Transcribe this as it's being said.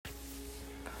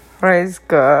Praise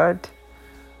God.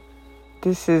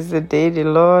 This is the day the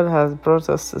Lord has brought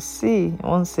us to see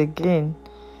once again.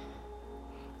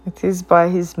 It is by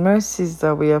His mercies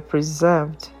that we are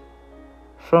preserved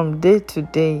from day to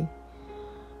day.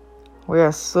 We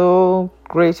are so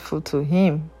grateful to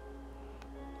Him.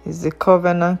 He's the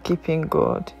covenant-keeping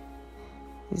God.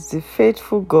 He's the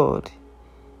faithful God.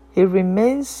 He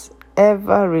remains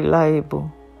ever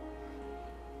reliable.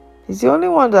 He's the only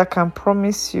one that can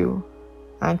promise you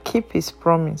and keep His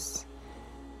promise.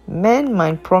 Men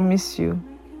might promise you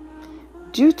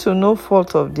due to no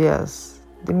fault of theirs.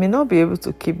 They may not be able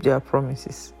to keep their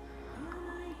promises.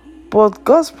 But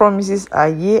God's promises are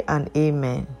yea and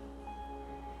amen.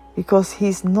 Because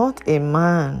He's not a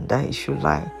man that He should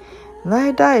lie.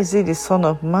 Neither is He the Son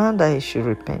of Man that He should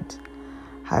repent.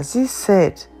 Has He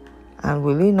said, and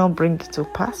will He not bring it to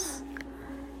pass?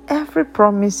 Every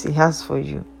promise He has for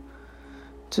you.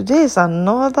 Today is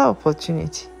another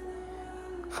opportunity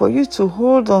for you to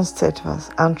hold on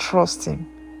steadfast and trust Him.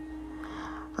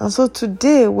 And so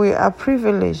today we are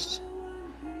privileged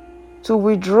to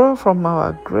withdraw from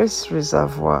our grace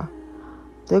reservoir,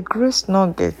 the grace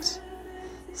nugget,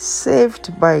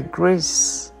 saved by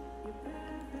grace.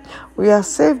 We are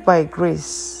saved by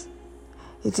grace.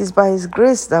 It is by His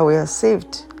grace that we are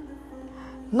saved,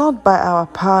 not by our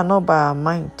power, not by our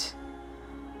might,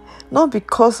 not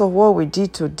because of what we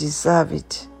did to deserve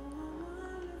it.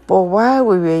 But while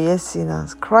we were yet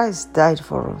sinners, Christ died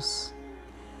for us.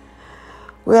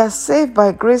 We are saved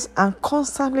by grace and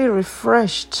constantly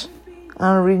refreshed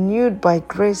and renewed by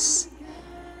grace.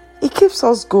 It keeps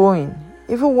us going,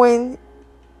 even when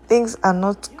things are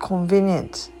not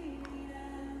convenient.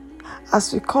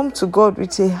 As we come to God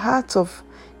with a heart of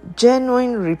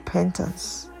genuine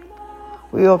repentance,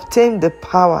 we obtain the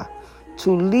power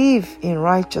to live in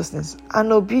righteousness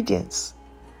and obedience,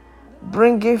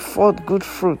 bringing forth good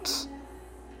fruits.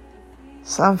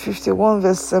 Psalm 51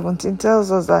 verse 17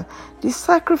 tells us that the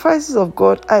sacrifices of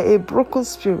God are a broken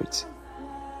spirit,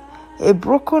 a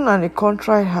broken and a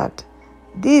contrite heart.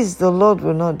 This the Lord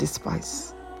will not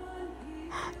despise.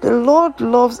 The Lord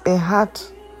loves a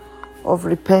heart of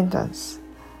repentance.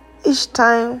 Each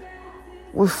time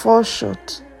we fall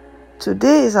short,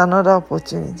 today is another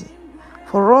opportunity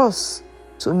for us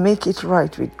to make it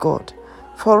right with God,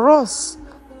 for us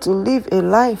to live a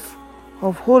life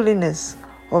of holiness,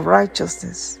 of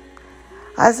righteousness.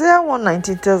 Isaiah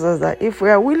 1:19 tells us that if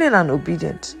we are willing and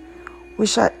obedient, we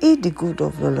shall eat the good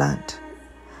of the land.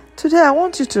 Today I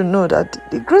want you to know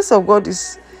that the grace of God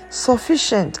is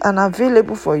sufficient and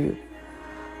available for you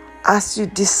as you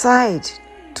decide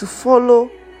to follow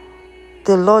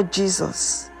the Lord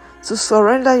Jesus, to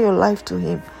surrender your life to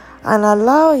Him and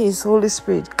allow His Holy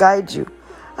Spirit guide you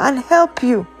and help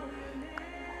you.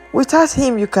 Without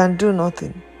Him, you can do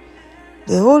nothing.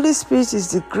 The Holy Spirit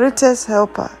is the greatest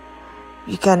helper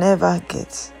you can ever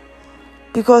get,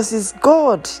 because it's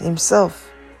God Himself,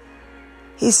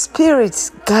 His Spirit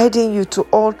guiding you to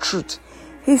all truth,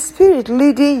 His Spirit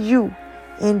leading you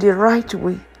in the right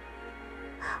way.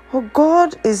 For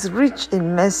God is rich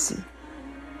in mercy.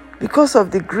 Because of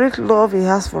the great love He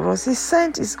has for us, He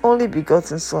sent His only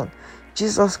begotten Son,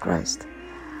 Jesus Christ.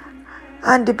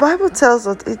 And the Bible tells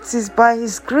us it is by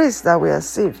His grace that we are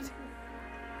saved.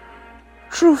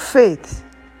 Through faith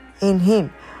in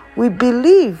Him, we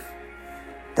believe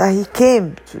that He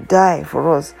came to die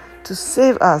for us, to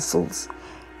save our souls.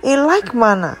 In like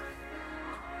manner,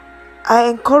 I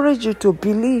encourage you to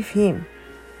believe Him.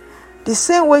 The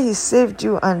same way He saved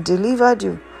you and delivered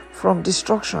you from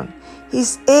destruction,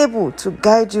 He's able to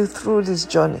guide you through this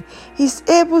journey. He's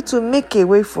able to make a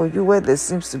way for you where there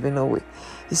seems to be no way.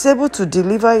 He's able to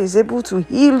deliver you. He's able to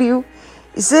heal you.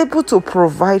 He's able to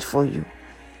provide for you.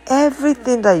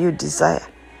 Everything that you desire,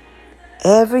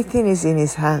 everything is in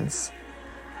His hands.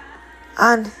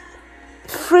 And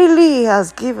freely He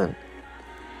has given.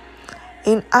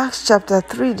 In Acts chapter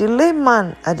 3, the lame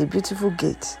man at the beautiful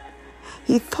gate,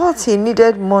 he thought he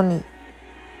needed money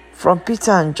from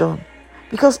Peter and John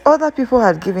because other people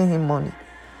had given him money.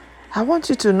 I want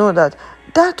you to know that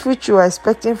that which you are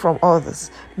expecting from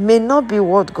others may not be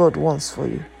what God wants for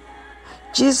you.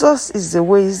 Jesus is the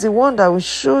way. He's the one that will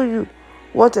show you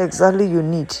what exactly you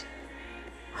need.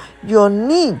 Your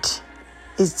need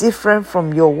is different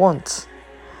from your want.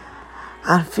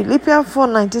 And Philippians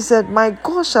 4:19 said, "My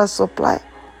God shall supply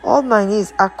all my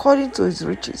needs according to His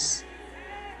riches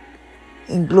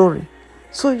in glory."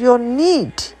 So your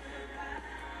need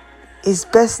is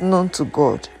best known to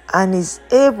God and is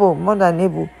able, more than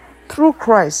able, through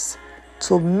Christ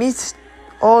to meet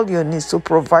all your needs, to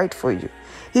provide for you.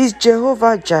 He's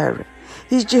Jehovah Jireh.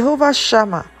 He's Jehovah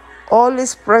Shammah,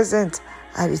 always present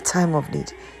at the time of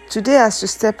need. Today, as you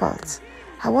step out,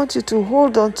 I want you to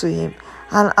hold on to him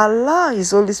and allow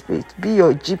his Holy Spirit to be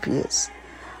your GPS.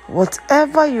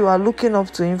 Whatever you are looking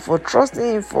up to him for,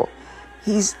 trusting him for,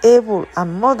 he is able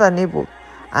and more than able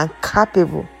and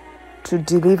capable to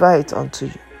deliver it unto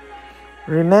you.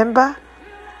 Remember,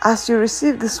 as you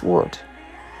receive this word,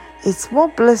 it's more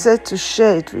blessed to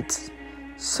share it with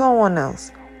someone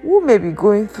else who may be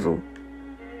going through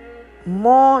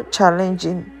more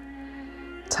challenging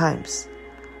times.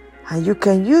 And you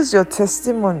can use your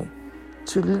testimony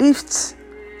to lift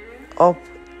up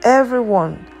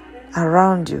everyone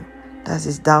around you that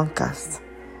is downcast.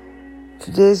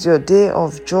 Today is your day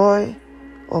of joy,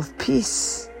 of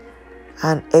peace,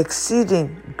 and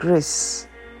exceeding grace.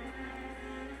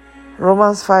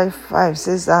 Romans 5:5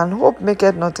 says, "And hope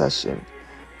maketh not ashamed,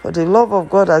 for the love of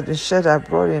God has been shed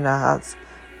abroad in our hearts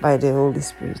by the Holy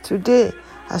Spirit." Today,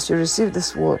 as you receive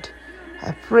this word,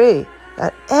 I pray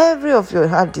that every of your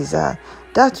heart desire,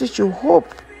 that which you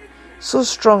hope so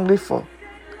strongly for,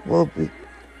 will be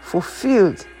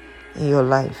fulfilled in your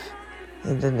life.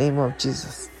 In the name of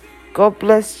Jesus. God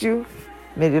bless you.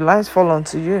 May the lines fall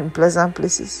onto you in pleasant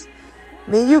places.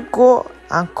 May you go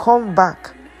and come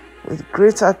back with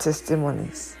greater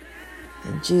testimonies.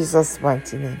 In Jesus'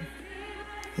 mighty name.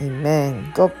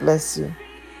 Amen. God bless you.